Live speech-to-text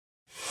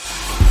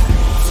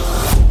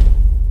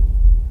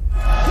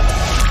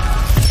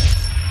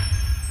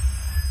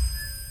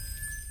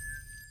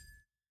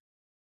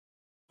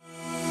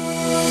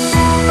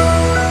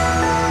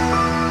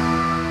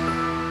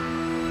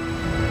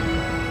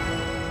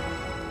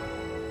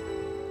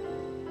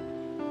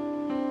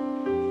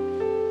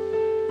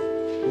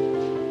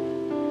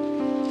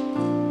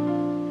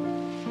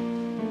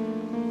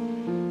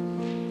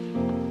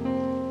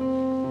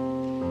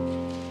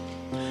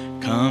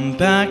Come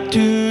back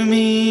to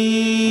me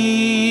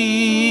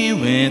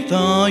with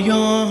all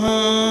your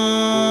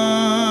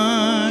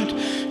heart.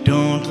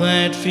 Don't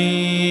let fear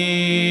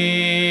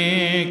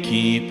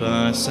keep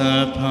us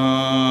apart.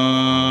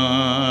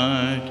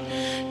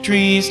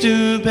 Trees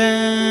do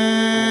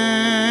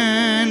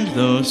bend,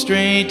 though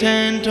straight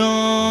and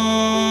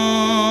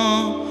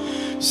tall,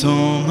 so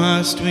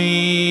must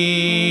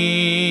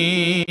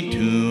we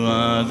to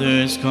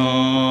others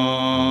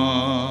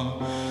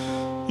call.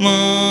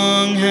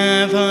 Long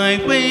have I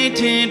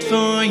waited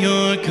for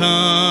your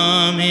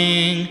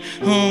coming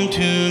home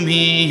to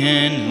me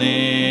and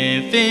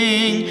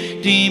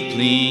living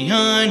deeply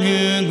our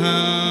new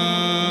life.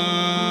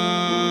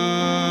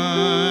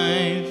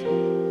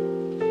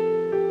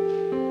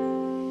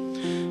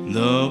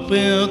 The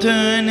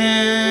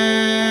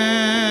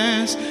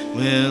wilderness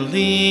will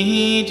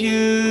lead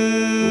you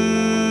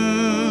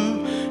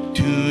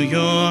to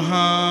your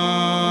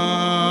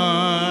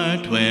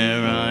heart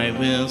where I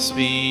will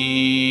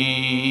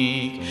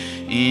speak.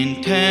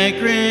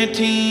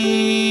 Integrity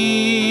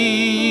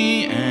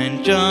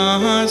and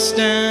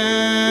justice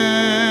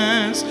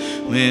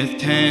with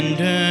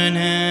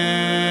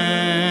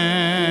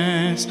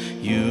tenderness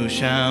you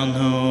shall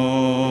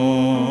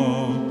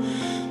know.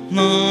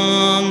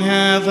 Long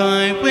have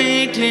I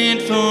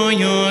waited for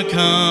your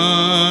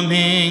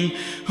coming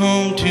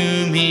home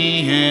to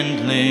me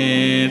and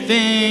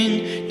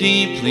living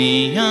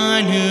deeply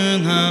our new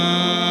life.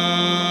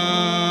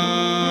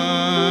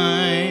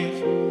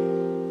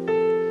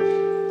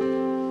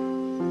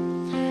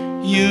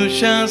 You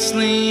shall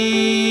sleep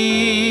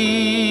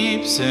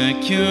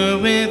secure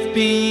with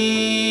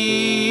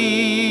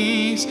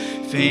peace.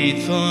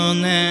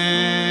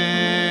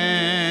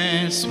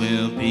 Faithfulness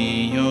will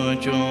be your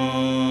joy.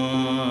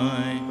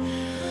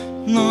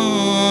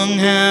 Long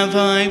have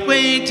I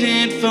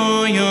waited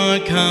for your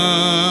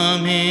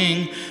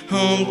coming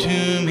home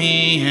to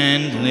me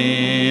and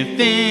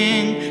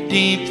living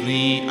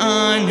deeply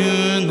our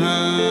new life.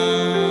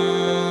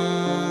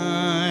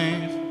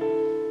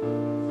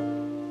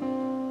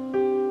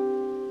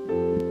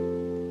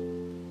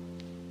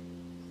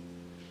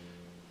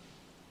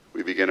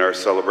 We begin our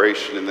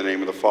celebration in the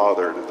name of the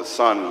Father, and of the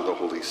Son, and of the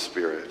Holy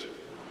Spirit.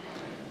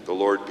 The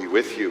Lord be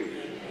with you.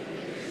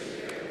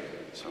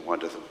 So I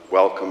want to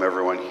welcome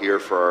everyone here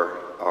for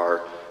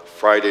our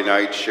Friday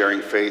night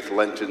Sharing Faith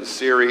Lenten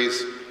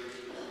series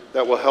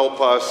that will help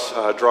us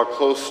draw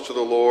close to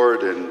the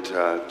Lord and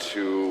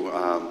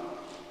to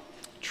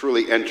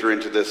truly enter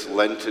into this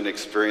Lenten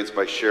experience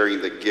by sharing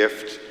the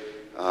gift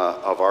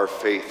of our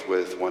faith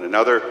with one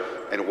another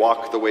and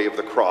walk the way of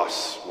the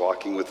cross,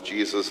 walking with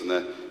Jesus in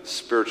the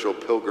spiritual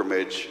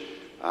pilgrimage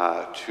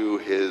to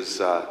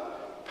his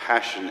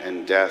passion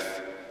and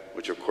death,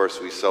 which of course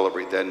we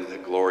celebrate then the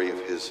glory of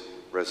his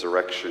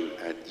resurrection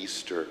at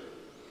Easter.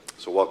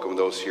 So welcome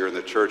those here in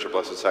the church, of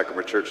Blessed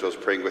Sacrament Church, those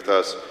praying with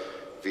us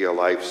via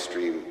live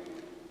stream.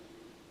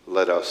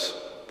 Let us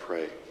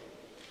pray.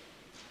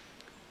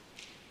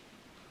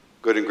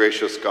 Good and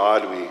gracious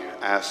God, we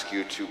ask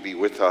you to be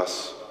with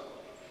us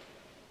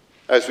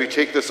as we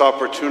take this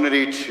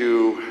opportunity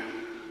to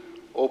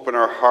open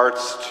our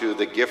hearts to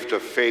the gift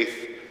of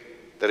faith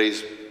that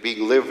is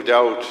being lived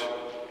out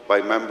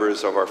by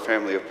members of our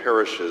family of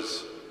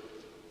parishes,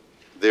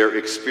 their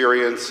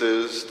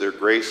experiences, their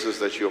graces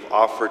that you have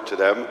offered to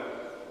them,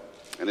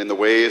 and in the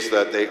ways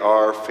that they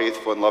are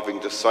faithful and loving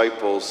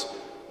disciples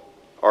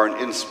are an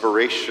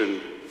inspiration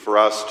for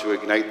us to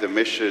ignite the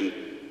mission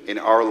in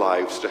our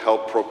lives to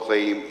help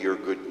proclaim your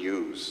good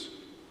news.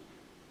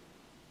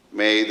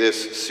 May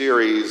this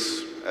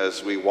series,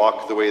 as we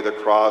walk the way of the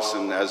cross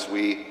and as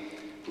we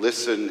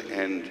listen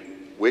and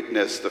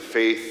witness the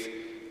faith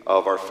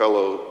of our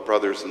fellow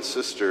brothers and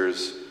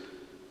sisters,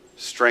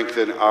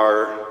 strengthen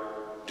our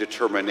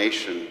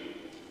determination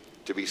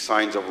to be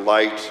signs of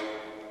light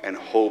and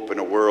hope in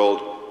a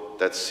world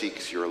that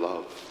seeks your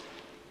love.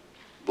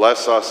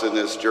 Bless us in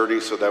this journey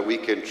so that we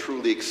can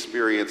truly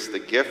experience the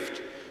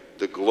gift,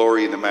 the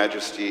glory and the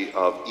majesty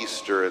of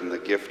Easter and the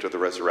gift of the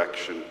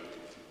resurrection.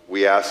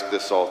 We ask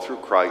this all through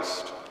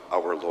Christ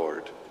our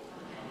Lord.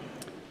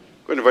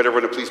 I'm going to invite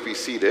everyone to please be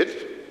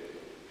seated.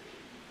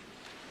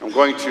 I'm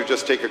going to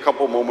just take a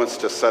couple moments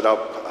to set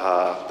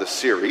up the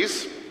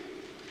series.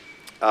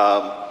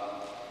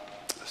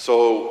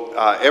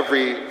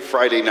 Every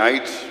Friday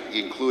night,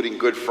 including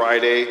Good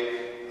Friday,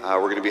 we're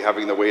going to be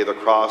having the Way of the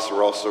Cross.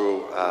 We're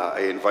also,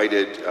 I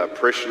invited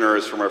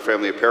parishioners from our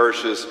family of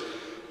parishes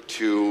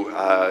to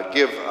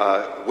give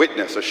a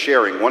witness, a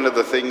sharing. One of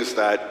the things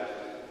that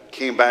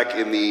came back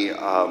in the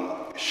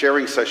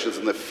sharing sessions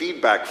and the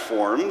feedback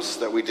forms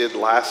that we did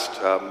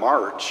last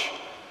March,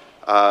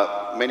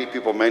 many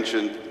people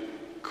mentioned,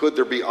 could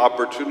there be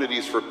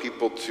opportunities for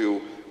people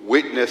to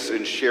witness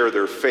and share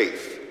their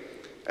faith?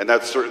 And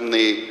that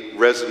certainly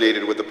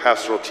resonated with the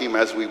pastoral team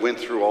as we went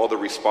through all the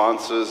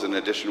responses, in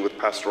addition with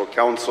pastoral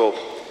council,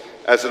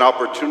 as an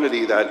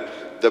opportunity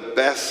that the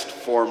best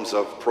forms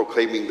of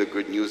proclaiming the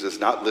good news is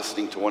not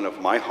listening to one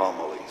of my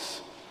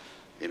homilies.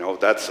 You know,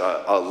 that's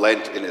a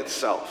Lent in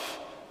itself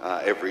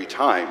every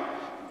time.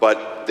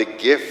 but the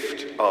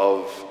gift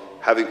of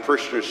having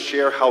parishioners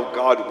share how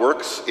God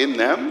works in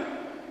them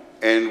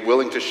and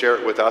willing to share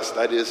it with us,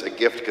 that is a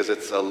gift because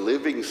it's a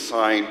living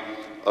sign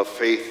of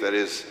faith that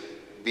is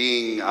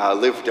being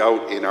lived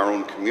out in our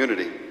own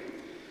community.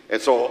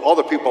 And so all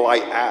the people I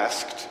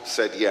asked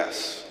said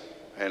yes.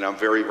 And I'm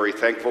very, very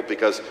thankful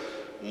because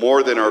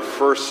more than our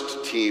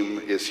first team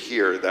is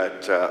here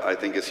that I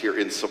think is here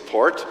in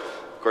support.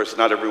 Of course,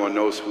 not everyone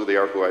knows who they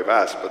are who I've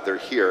asked, but they're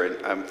here.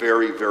 And I'm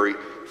very, very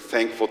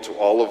thankful to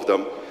all of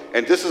them.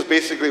 And this is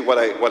basically what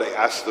I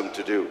asked them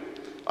to do.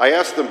 I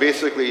asked them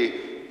basically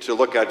to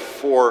look at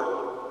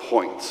 4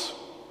 points.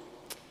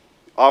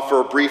 Offer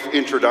a brief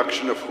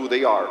introduction of who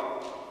they are.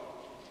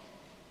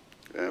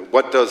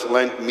 What does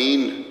Lent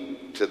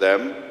mean to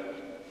them?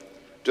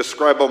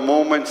 Describe a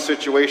moment,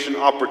 situation,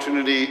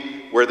 opportunity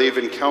where they've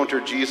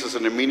encountered Jesus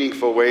in a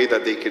meaningful way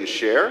that they can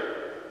share.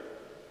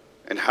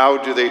 And how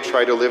do they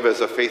try to live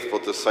as a faithful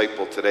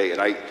disciple today?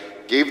 And I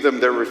gave them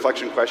their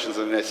reflection questions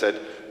and I said,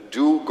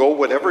 go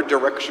whatever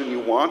direction you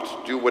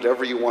want, do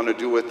whatever you want to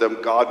do with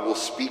them. God will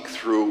speak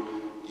through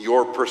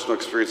your personal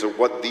experience of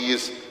what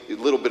these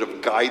little bit of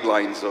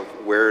guidelines of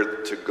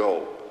where to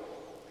go.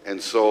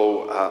 And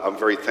so I'm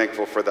very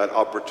thankful for that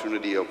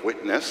opportunity of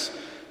witness.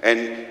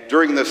 And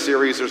during this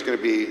series, there's going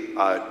to be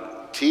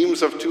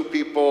teams of 2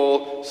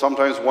 people,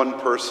 sometimes 1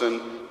 person,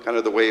 kind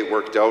of the way it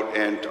worked out.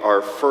 And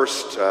our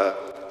first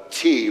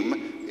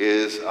team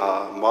is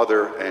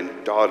mother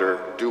and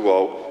daughter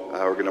duo.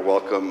 We're going to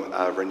welcome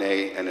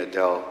Renee and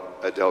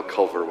Adele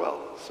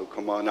Culverwell. So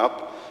come on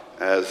up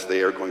as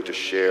they are going to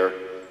share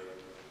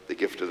the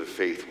gift of the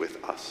faith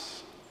with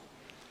us.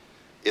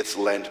 It's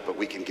Lent, but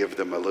we can give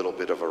them a little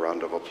bit of a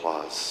round of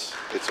applause.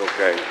 It's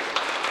okay.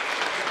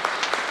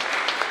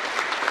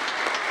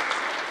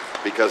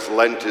 Because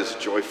Lent is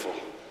joyful.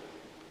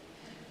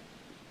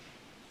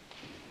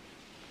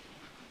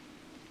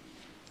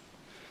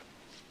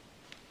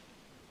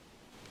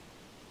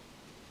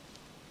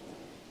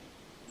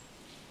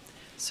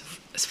 So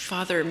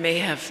Father may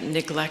have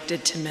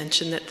neglected to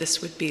mention that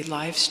this would be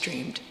live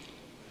streamed.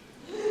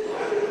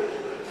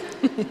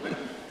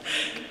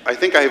 I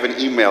think I have an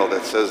email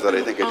that says that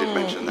I think I did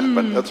mention that,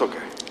 but that's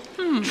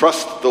okay.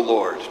 Trust the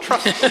Lord.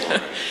 Trust the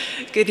Lord.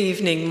 Good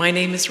evening. My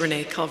name is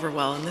Renee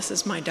Culverwell, and this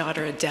is my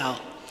daughter Adele.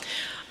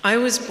 I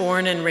was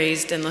born and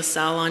raised in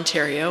LaSalle,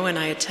 Ontario, and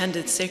I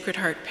attended Sacred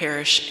Heart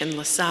Parish in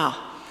LaSalle.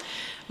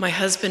 My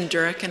husband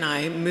Durek and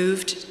I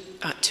moved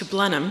to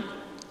Blenheim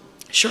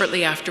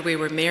shortly after we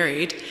were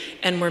married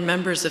and were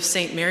members of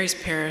St. Mary's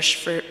Parish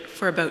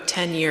for about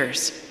 10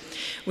 years.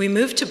 We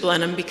moved to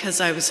Blenheim because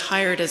I was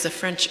hired as a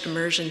French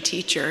immersion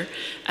teacher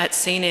at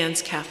St.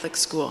 Anne's Catholic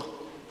School.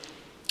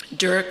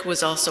 Durek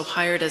was also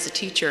hired as a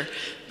teacher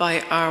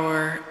by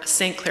our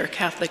St. Clair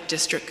Catholic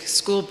District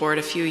School Board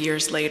a few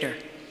years later.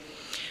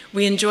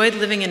 We enjoyed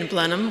living in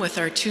Blenheim with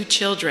our 2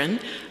 children,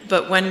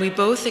 but when we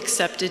both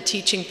accepted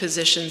teaching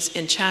positions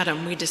in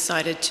Chatham, we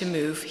decided to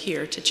move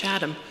here to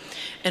Chatham,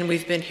 and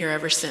we've been here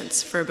ever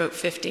since for about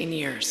 15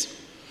 years.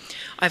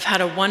 I've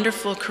had a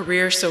wonderful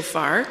career so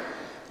far,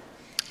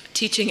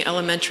 teaching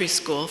elementary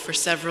school for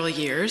several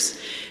years,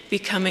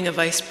 becoming a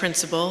vice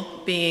principal,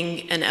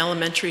 being an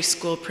elementary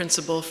school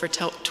principal for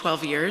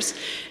 12 years,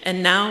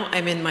 and now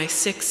I'm in my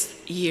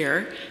 6th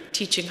year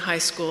teaching high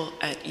school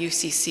at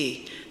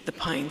UCC, the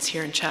Pines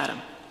here in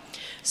Chatham.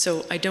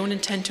 So I don't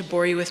intend to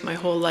bore you with my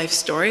whole life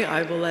story.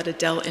 I will let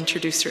Adele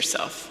introduce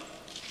herself.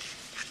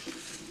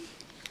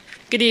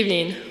 Good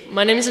evening.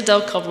 My name is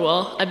Adele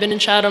Culverwell. I've been in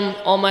Chatham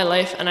all my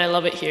life and I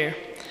love it here.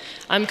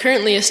 I'm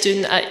currently a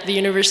student at the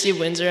University of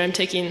Windsor. I'm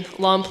taking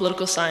law and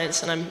political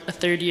science, and I'm a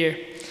 3rd year.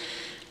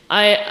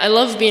 I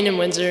love being in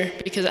Windsor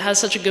because it has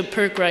such a good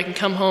perk where I can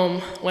come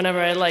home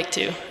whenever I like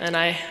to, and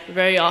I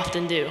very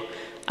often do.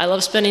 I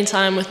love spending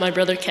time with my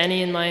brother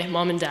Kenny and my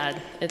mom and dad.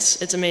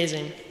 It's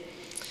amazing.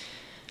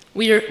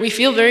 We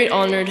feel very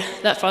honored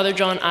that Father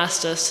John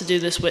asked us to do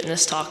this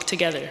witness talk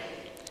together.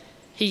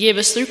 He gave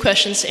us 3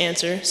 questions to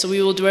answer, so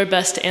we will do our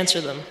best to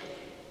answer them.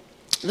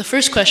 The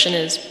first question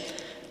is,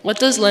 what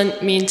does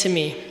Lent mean to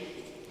me?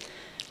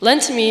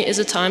 Lent to me is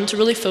a time to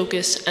really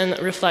focus and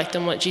reflect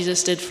on what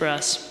Jesus did for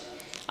us.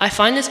 I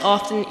find it's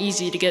often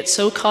easy to get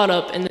so caught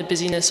up in the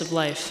busyness of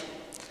life.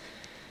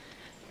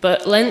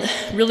 But Lent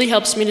really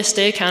helps me to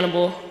stay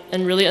accountable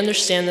and really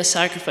understand the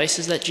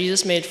sacrifices that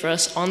Jesus made for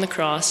us on the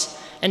cross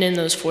and in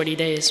those 40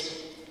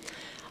 days.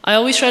 I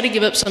always try to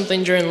give up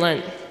something during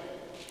Lent.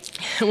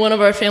 One of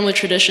our family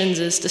traditions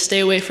is to stay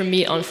away from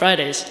meat on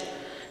Fridays.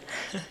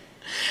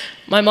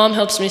 My mom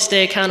helps me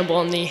stay accountable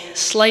on the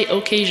slight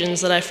occasions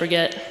that I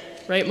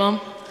forget. Right,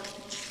 Mom?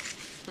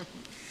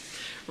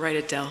 Right,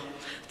 Adele.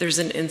 There's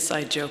an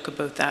inside joke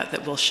about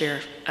that we'll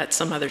share at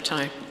some other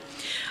time.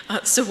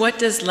 So what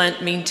does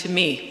Lent mean to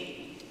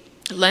me?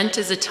 Lent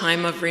is a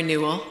time of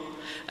renewal,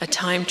 a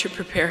time to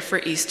prepare for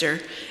Easter.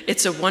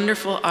 It's a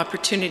wonderful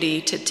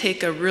opportunity to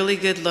take a really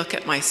good look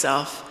at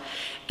myself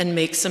and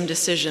make some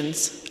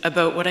decisions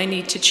about what I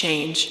need to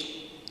change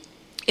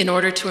in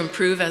order to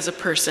improve as a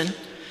person,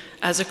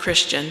 as a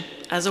Christian,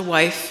 as a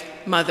wife,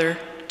 mother,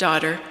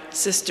 daughter,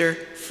 sister,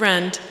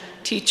 friend,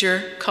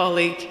 teacher,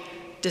 colleague,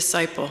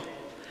 disciple.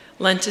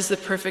 Lent is the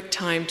perfect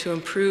time to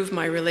improve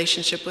my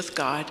relationship with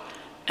God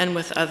and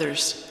with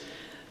others.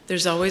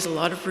 There's always a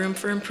lot of room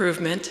for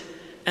improvement,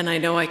 and I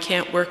know I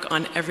can't work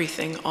on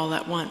everything all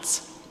at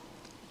once.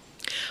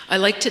 I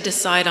like to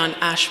decide on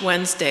Ash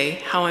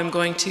Wednesday how I'm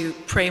going to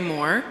pray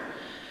more,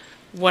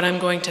 what I'm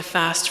going to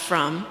fast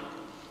from,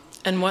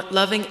 and what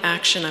loving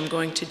action I'm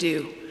going to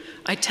do.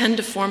 I tend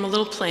to form a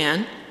little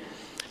plan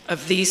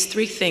of these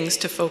 3 things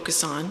to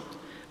focus on,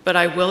 but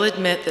I will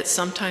admit that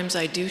sometimes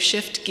I do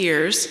shift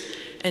gears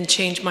and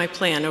change my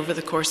plan over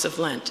the course of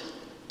Lent.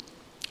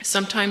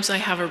 Sometimes I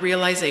have a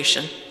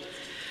realization.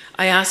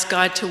 I ask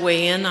God to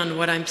weigh in on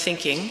what I'm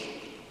thinking,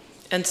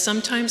 and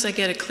sometimes I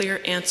get a clear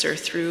answer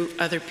through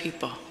other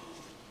people.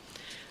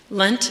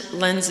 Lent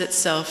lends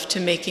itself to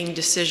making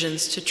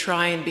decisions to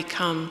try and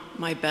become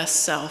my best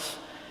self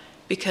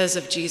because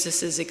of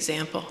Jesus'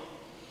 example,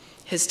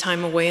 his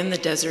time away in the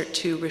desert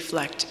to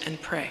reflect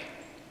and pray.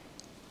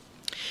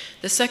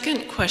 The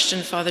second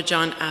question Father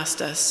John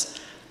asked us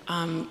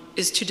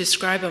is to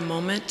describe a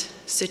moment,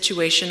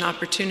 situation,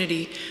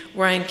 opportunity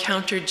where I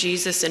encountered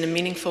Jesus in a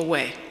meaningful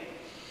way.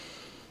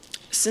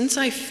 Since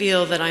I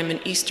feel that I'm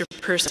an Easter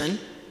person,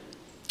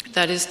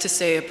 that is to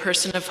say, a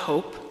person of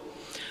hope,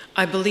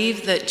 I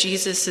believe that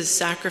Jesus'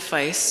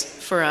 sacrifice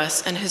for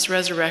us and his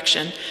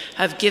resurrection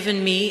have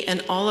given me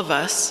and all of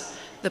us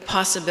the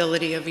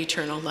possibility of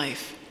eternal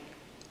life.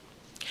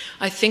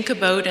 I think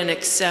about and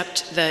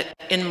accept that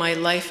in my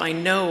life I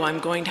know I'm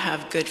going to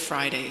have Good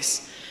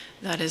Fridays,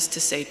 that is to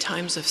say,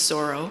 times of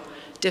sorrow,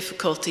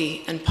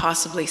 difficulty, and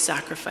possibly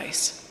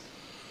sacrifice.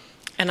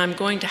 And I'm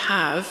going to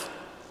have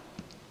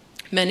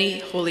many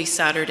Holy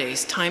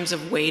Saturdays, times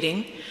of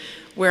waiting,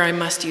 where I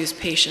must use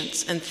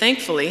patience. And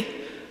thankfully,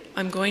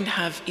 I'm going to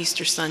have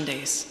Easter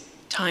Sundays,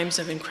 times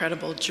of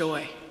incredible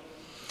joy.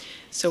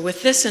 So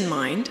with this in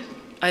mind,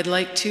 I'd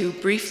like to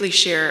briefly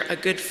share a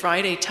Good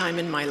Friday time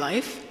in my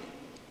life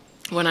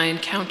when I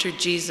encountered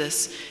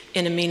Jesus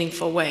in a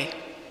meaningful way.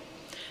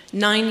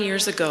 9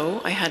 years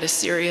ago, I had a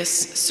serious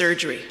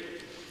surgery.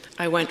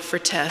 I went for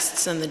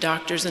tests, and the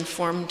doctors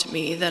informed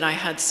me that I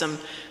had some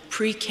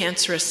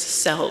precancerous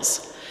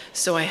cells,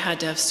 so I had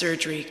to have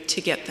surgery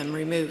to get them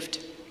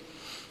removed.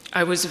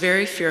 I was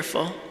very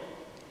fearful,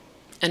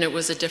 and it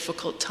was a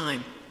difficult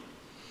time.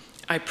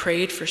 I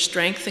prayed for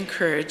strength and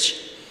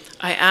courage.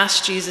 I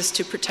asked Jesus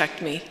to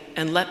protect me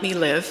and let me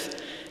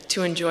live,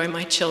 to enjoy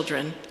my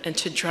children, and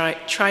to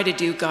try to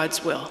do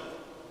God's will.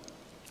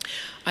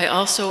 I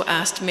also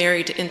asked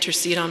Mary to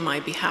intercede on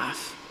my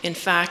behalf. In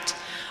fact,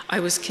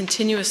 I was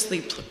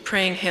continuously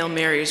praying Hail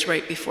Marys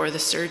right before the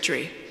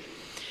surgery.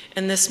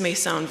 And this may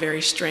sound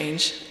very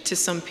strange to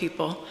some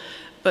people,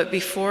 but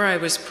before I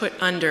was put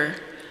under,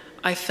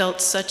 I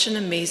felt such an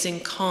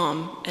amazing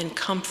calm and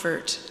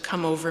comfort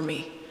come over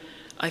me.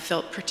 I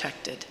felt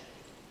protected.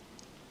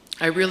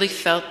 I really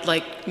felt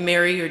like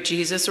Mary or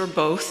Jesus or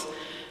both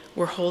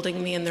were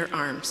holding me in their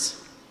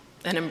arms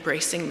and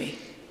embracing me.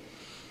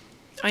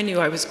 I knew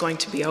I was going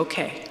to be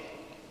okay.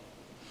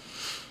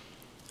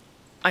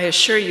 I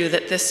assure you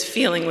that this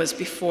feeling was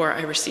before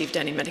I received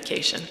any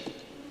medication.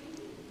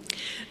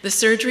 The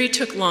surgery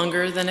took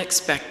longer than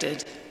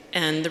expected,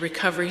 and the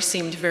recovery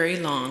seemed very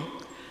long,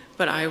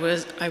 but I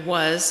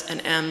was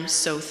and am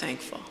so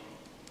thankful.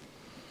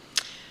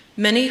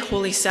 Many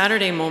Holy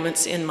Saturday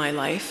moments in my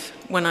life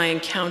when I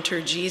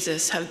encounter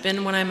Jesus have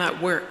been when I'm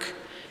at work,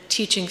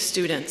 teaching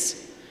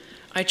students.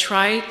 I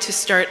try to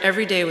start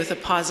every day with a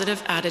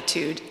positive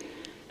attitude,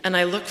 and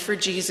I look for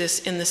Jesus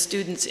in the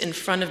students in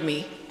front of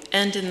me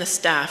and in the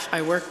staff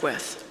I work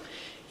with.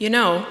 You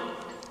know,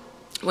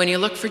 when you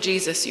look for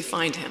Jesus, you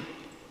find him.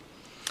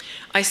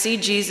 I see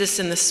Jesus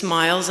in the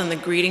smiles and the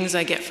greetings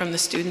I get from the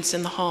students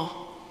in the hall.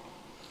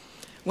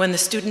 When the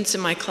students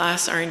in my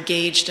class are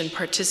engaged and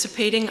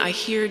participating, I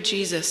hear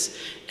Jesus,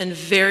 and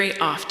very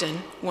often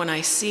when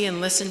I see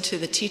and listen to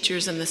the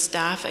teachers and the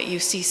staff at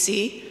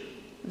UCC,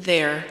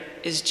 there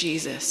is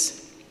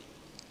Jesus.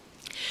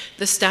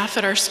 The staff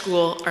at our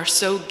school are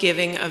so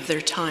giving of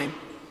their time.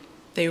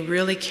 They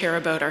really care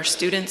about our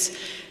students,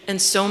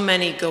 and so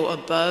many go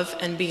above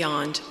and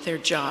beyond their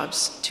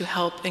jobs to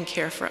help and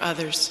care for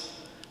others,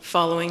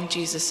 following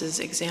Jesus'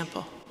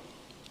 example.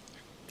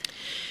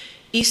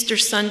 Easter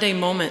Sunday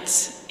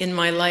moments in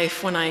my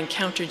life when I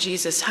encounter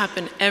Jesus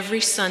happen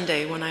every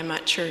Sunday when I'm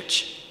at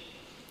church.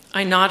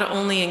 I not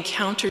only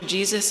encounter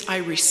Jesus, I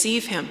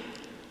receive him.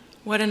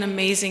 What an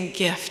amazing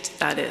gift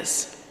that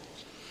is.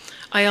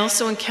 I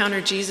also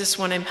encounter Jesus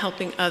when I'm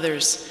helping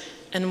others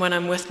and when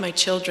I'm with my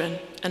children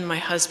and my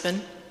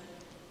husband,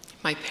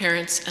 my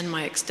parents, and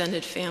my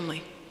extended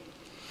family.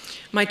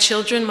 My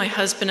children, my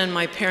husband, and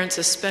my parents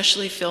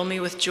especially fill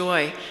me with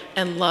joy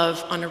and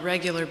love on a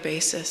regular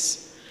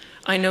basis.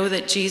 I know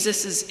that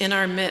Jesus is in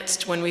our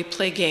midst when we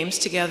play games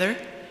together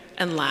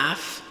and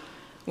laugh,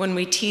 when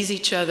we tease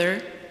each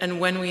other, and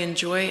when we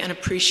enjoy and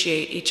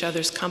appreciate each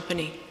other's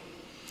company.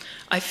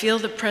 I feel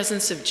the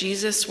presence of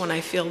Jesus when I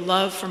feel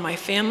love for my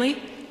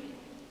family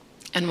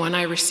and when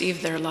I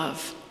receive their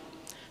love.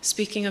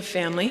 Speaking of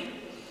family,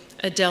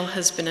 Adele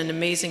has been an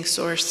amazing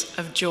source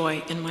of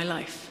joy in my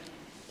life.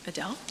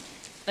 Adele?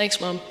 Thanks,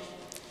 Mom.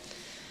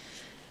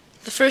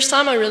 The first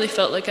time I really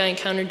felt like I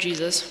encountered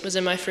Jesus was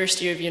in my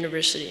first year of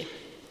university.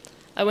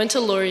 I went to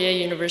Laurier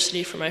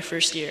University for my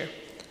first year,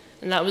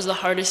 and that was the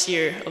hardest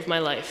year of my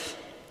life.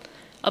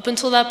 Up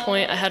until that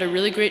point, I had a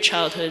really great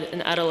childhood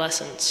and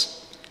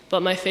adolescence,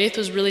 but my faith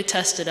was really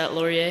tested at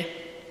Laurier.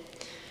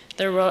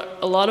 There were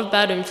a lot of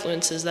bad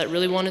influences that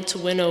really wanted to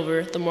win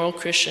over the moral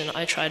Christian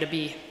I try to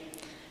be.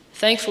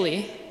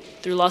 Thankfully,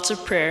 through lots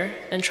of prayer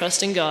and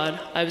trust in God,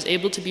 I was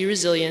able to be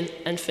resilient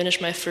and finish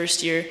my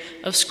first year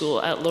of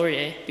school at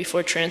Laurier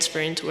before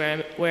transferring to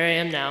where I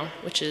am now,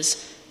 which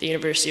is the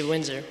University of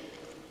Windsor.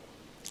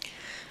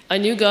 I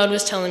knew God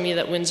was telling me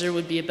that Windsor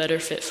would be a better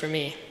fit for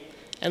me,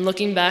 and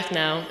looking back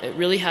now, it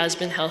really has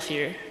been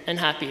healthier and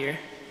happier.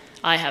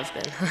 I have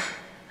been.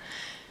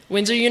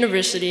 Windsor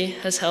University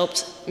has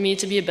helped me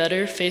to be a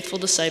better, faithful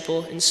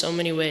disciple in so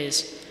many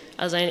ways,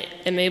 as I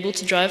am able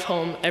to drive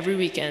home every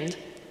weekend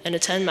and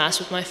attend Mass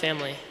with my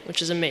family,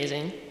 which is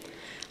amazing.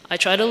 I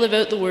try to live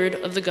out the word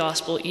of the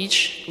gospel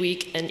each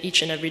week and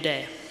each and every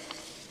day.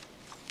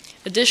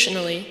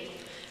 Additionally,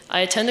 I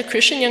attend a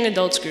Christian young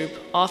adults group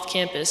off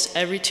campus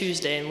every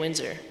Tuesday in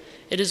Windsor.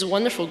 It is a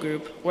wonderful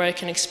group where I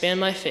can expand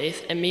my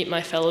faith and meet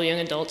my fellow young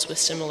adults with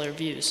similar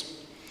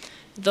views.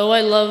 Though I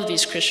love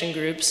these Christian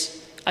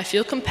groups, I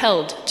feel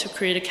compelled to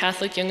create a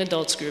Catholic young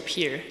adults group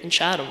here in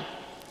Chatham.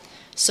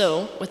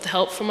 So, with the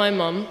help from my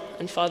mom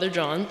and Father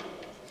John,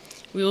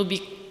 we will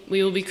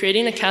be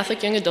creating a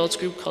Catholic young adults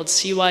group called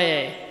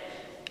CYA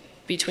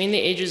between the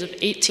ages of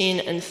 18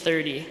 and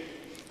 30,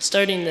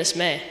 starting this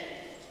May.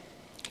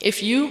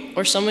 If you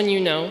or someone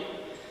you know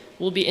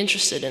will be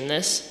interested in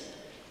this,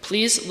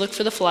 please look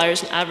for the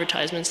flyers and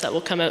advertisements that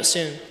will come out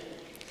soon.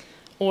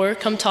 Or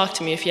come talk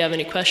to me if you have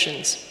any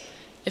questions.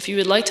 If you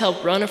would like to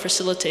help run or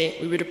facilitate,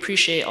 we would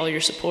appreciate all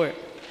your support.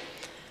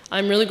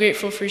 I'm really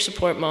grateful for your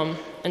support, Mom,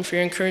 and for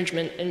your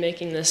encouragement in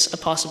making this a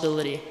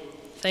possibility.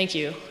 Thank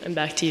you, and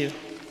back to you.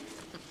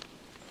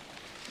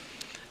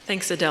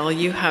 Thanks, Adele.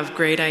 You have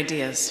great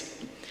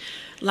ideas.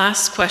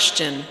 Last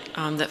question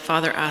that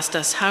Father asked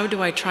us, how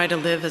do I try to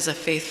live as a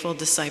faithful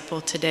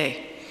disciple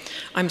today?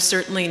 I'm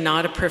certainly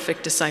not a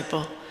perfect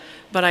disciple,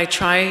 but I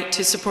try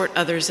to support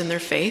others in their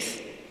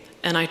faith,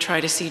 and I try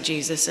to see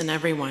Jesus in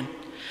everyone.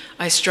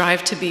 I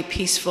strive to be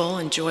peaceful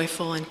and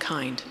joyful and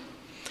kind.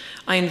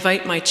 I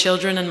invite my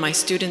children and my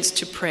students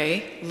to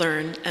pray,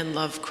 learn, and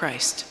love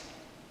Christ.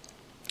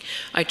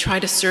 I try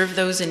to serve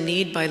those in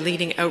need by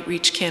leading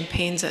outreach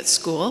campaigns at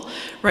school.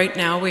 Right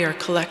now we are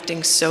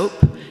collecting soap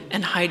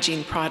and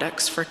hygiene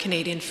products for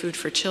Canadian Food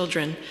for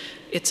Children.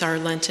 It's our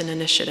Lenten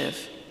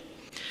initiative.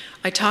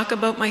 I talk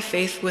about my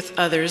faith with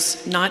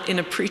others, not in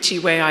a preachy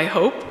way, I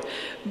hope,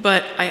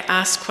 but I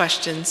ask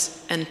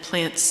questions and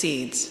plant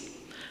seeds.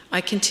 I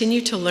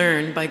continue to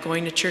learn by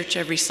going to church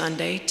every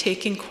Sunday,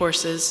 taking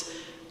courses,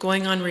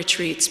 going on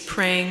retreats,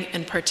 praying,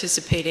 and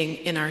participating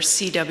in our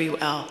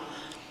CWL.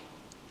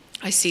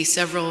 I see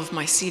several of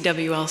my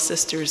CWL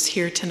sisters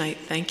here tonight.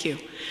 Thank you.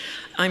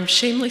 I'm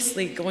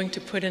shamelessly going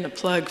to put in a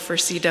plug for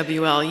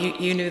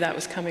CWL. You knew that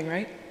was coming,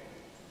 right?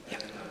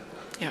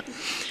 Yeah.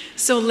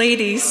 So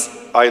ladies.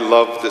 I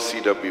love the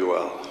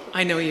CWL.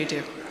 I know you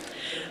do.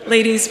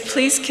 Ladies,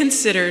 please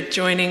consider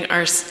joining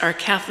our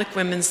Catholic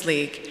Women's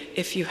League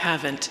if you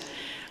haven't.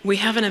 We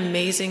have an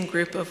amazing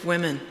group of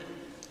women,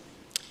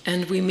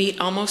 and we meet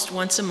almost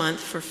once a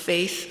month for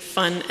faith,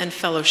 fun, and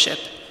fellowship.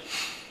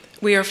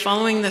 We are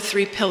following the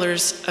 3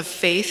 pillars of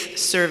faith,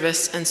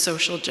 service, and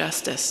social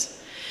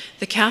justice.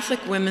 The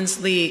Catholic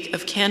Women's League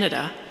of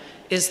Canada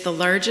is the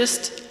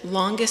largest,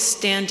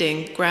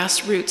 longest-standing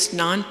grassroots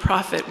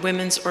nonprofit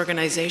women's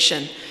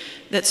organization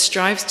that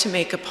strives to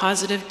make a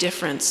positive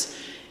difference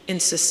in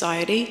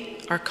society,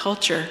 our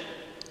culture,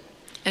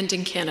 and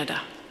in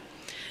Canada.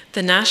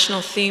 The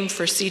national theme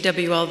for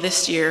CWL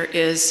this year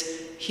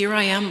is, "Here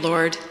I am,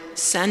 Lord,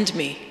 send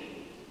me."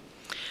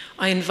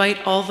 I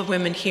invite all the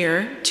women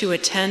here to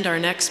attend our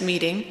next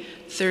meeting,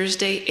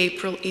 Thursday,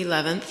 April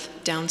 11th,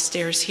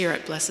 downstairs here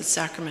at Blessed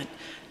Sacrament.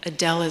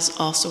 Adele is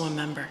also a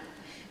member.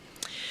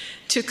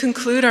 To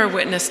conclude our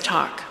witness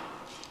talk,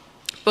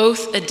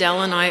 both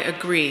Adele and I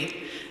agree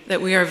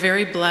that we are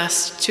very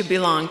blessed to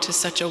belong to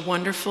such a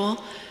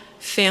wonderful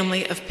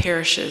family of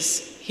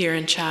parishes here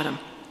in Chatham.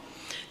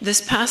 This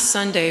past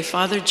Sunday,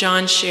 Father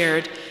John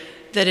shared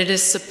that it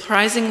is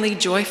surprisingly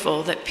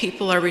joyful that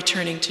people are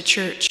returning to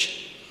church.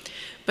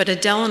 But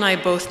Adele and I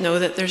both know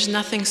that there's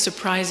nothing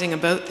surprising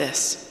about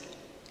this.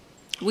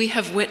 We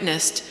have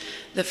witnessed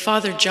that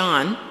Father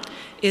John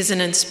is an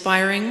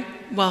inspiring,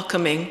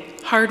 welcoming,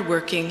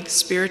 hardworking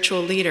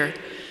spiritual leader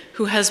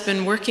who has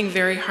been working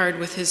very hard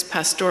with his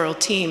pastoral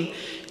team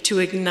to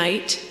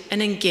ignite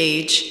and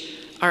engage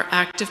our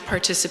active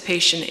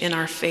participation in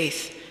our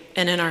faith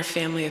and in our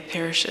family of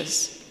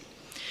parishes.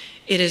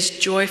 It is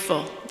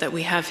joyful that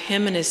we have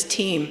him and his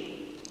team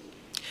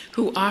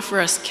who offer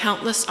us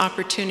countless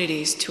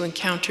opportunities to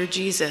encounter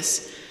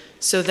Jesus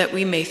so that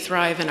we may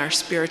thrive in our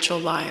spiritual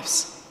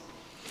lives.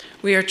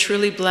 We are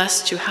truly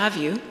blessed to have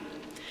you.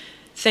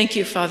 Thank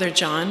you, Father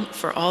John,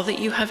 for all that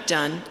you have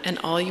done and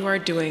all you are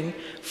doing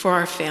for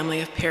our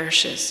family of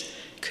parishes.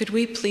 Could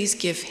we please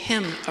give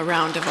him a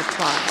round of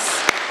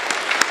applause?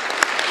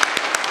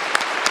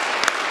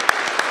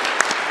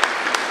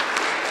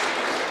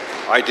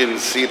 I didn't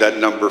see that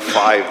number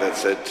 5 that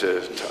said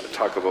to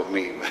talk about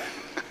me.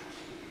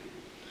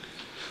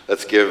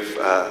 Let's give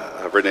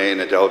Renee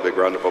and Adele a big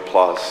round of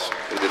applause.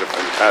 They did a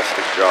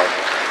fantastic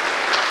job.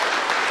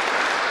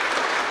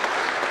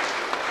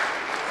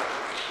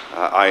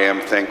 I am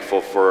thankful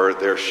for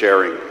their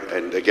sharing.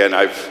 And again,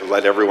 I've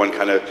let everyone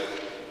kind of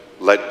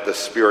let the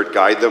Spirit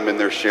guide them in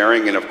their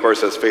sharing. And of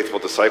course, as faithful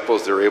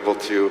disciples, they're able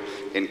to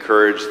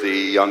encourage the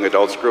young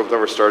adults group that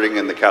we're starting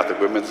in the Catholic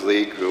Women's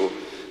League, who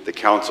the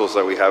councils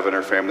that we have in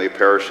our family of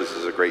parishes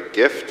is a great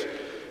gift.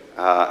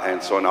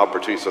 And so an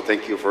opportunity. So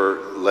thank you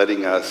for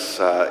letting us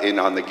in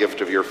on the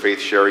gift of your faith,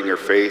 sharing your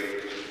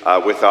faith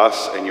with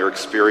us and your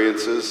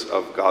experiences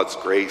of God's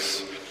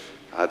grace.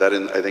 That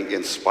I think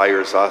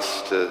inspires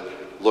us to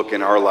look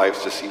in our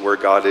lives to see where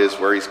God is,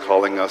 where he's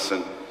calling us,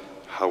 and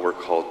how we're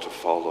called to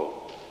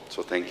follow.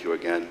 So thank you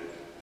again.